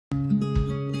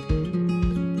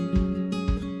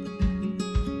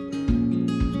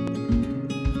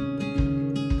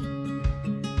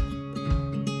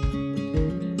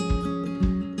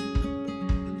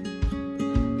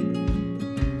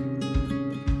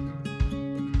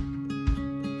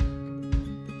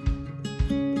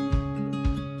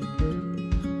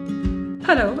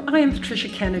Hello, I am Patricia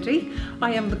Kennedy.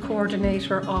 I am the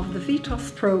coordinator of the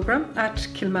VETOS programme at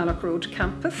Kilmallock Road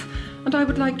Campus, and I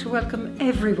would like to welcome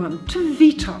everyone to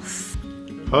VETOS.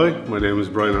 Hi, my name is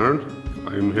Brian Arn.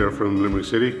 I'm here from Limerick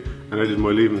City and I did my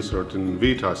Leaving Cert in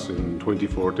VETOS in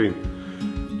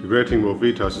 2014. The great thing about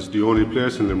VETOS is the only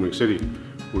place in Limerick City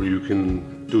where you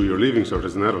can do your Leaving Cert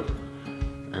as an adult.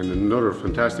 And another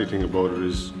fantastic thing about it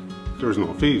is there's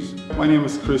no fees. My name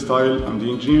is Chris Doyle. I'm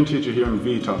the engineering teacher here in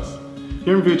VETOS.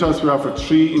 Here in VETOS we offer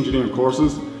 3 engineering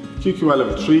courses: QQI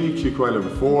level 3, QQI level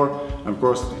 4 and of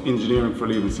course engineering for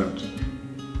Leaving Cert.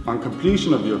 On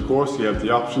completion of your course you have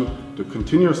the option to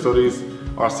continue your studies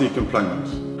or seek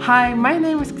employment. Hi, my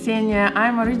name is Ksenia.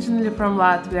 I'm originally from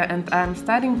Latvia and I'm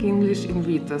studying English in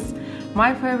VETOS.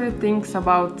 My favorite things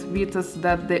about VETOS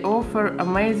that they offer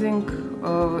amazing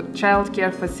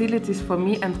childcare facilities for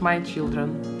me and my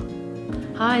children.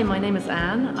 Hi, my name is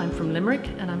Anne. I'm from Limerick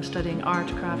and I'm studying art,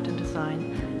 craft and design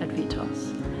at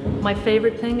VETOS. My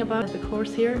favorite thing about the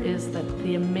course here is that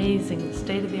the amazing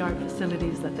state-of-the-art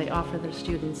facilities that they offer their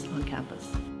students on campus.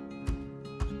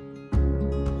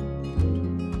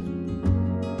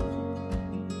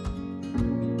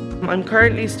 I'm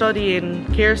currently studying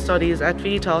care studies at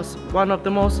VETOS. One of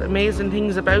the most amazing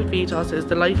things about VETOS is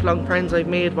the lifelong friends I've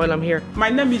made while I'm here. My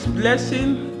name is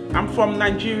Blessing. I'm from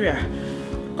Nigeria.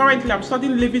 Currently, I'm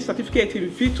studying Living Certificate in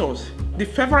VETOS. The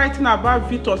favorite thing about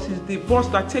VETOS is the bus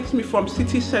that takes me from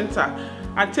City Centre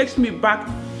and takes me back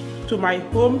to my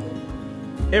home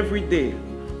every day.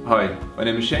 Hi, my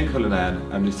name is Shane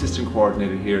Cullinan. I'm the Assistant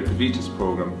Coordinator here at the VETOS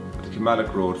programme at the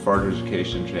Kilmallock Road Further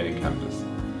Education and Training Campus.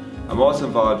 I'm also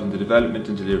involved in the development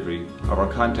and delivery of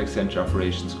our Contact Centre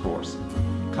Operations course.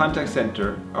 Contact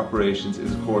Centre Operations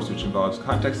is a course which involves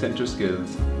contact centre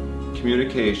skills,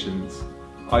 communications,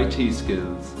 IT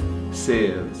skills,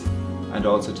 sales and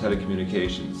also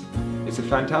telecommunications. It's a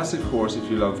fantastic course if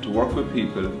you love to work with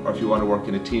people or if you want to work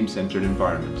in a team-centred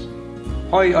environment.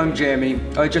 Hi, I'm Jamie.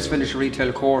 I just finished a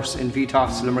retail course in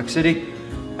VETOS, Limerick City.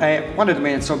 One of the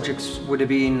main subjects would have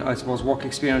been, I suppose, work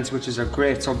experience, which is a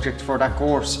great subject for that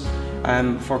course,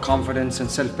 for confidence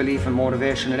and self-belief and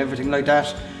motivation and everything like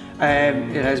that.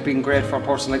 It has been great for a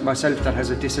person like myself that has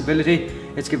a disability.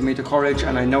 It's given me the courage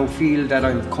and I now feel that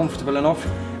I'm comfortable enough.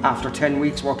 After 10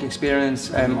 weeks work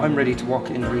experience, I'm ready to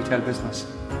work in the retail business.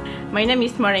 My name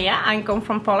is Maria, I come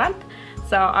from Poland.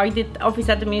 So I did office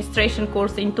administration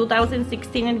course in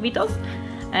 2016 in VETOS.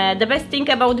 The best thing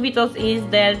about VETOS is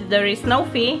that there is no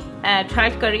fee,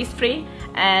 childcare is free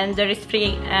and there is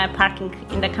free parking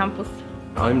in the campus.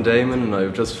 I'm Damon and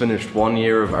I've just finished 1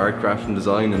 year of art, craft and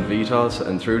design in VETOS,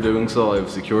 and through doing so I've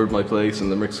secured my place in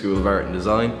Limerick School of Art and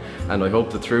Design, and I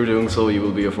hope that through doing so you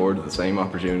will be afforded the same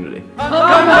opportunity.